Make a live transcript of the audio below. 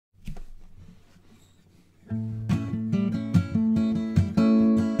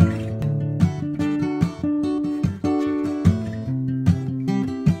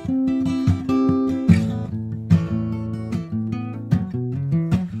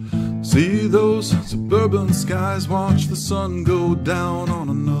See those suburban skies, watch the sun go down on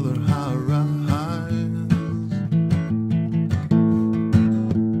another high rise.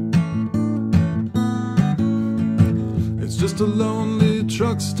 It's just a lonely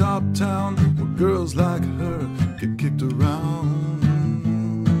truck stop town where girls like her get kicked around.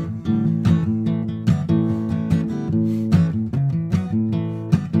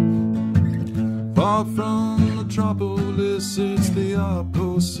 Far from the metropolis, it's the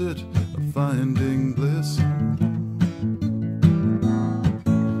opposite of finding bliss.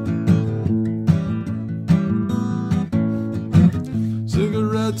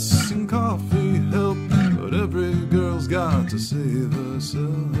 Cigarettes and coffee help, but every girl's got to save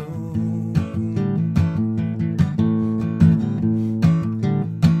herself.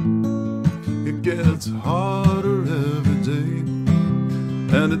 It gets harder every day,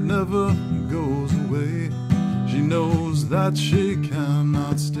 and it never goes away. She knows that she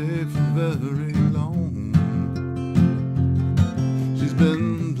cannot stay for very long. She's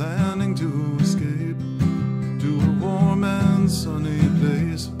been planning to escape to a warm and sunny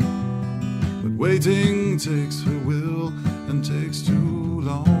place, but waiting takes her will and takes too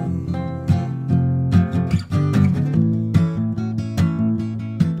long.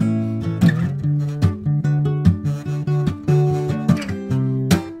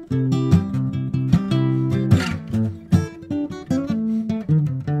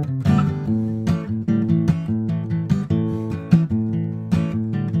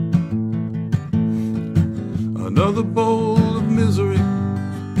 Another bowl of misery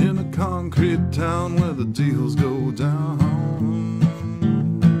in a concrete town where the deals go down.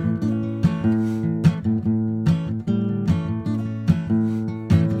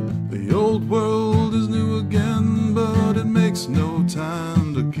 The old world is new again, but it makes no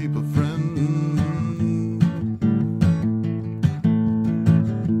time to keep a friend.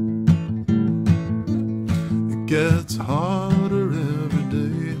 It gets harder every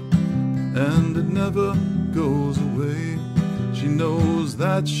day, and it never goes away. She knows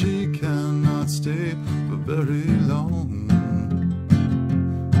that she cannot stay for very long.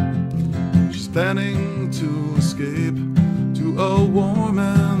 She's planning to escape to a warm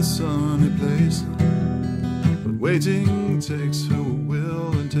and sunny place, but waiting takes her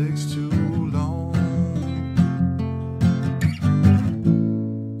will and takes too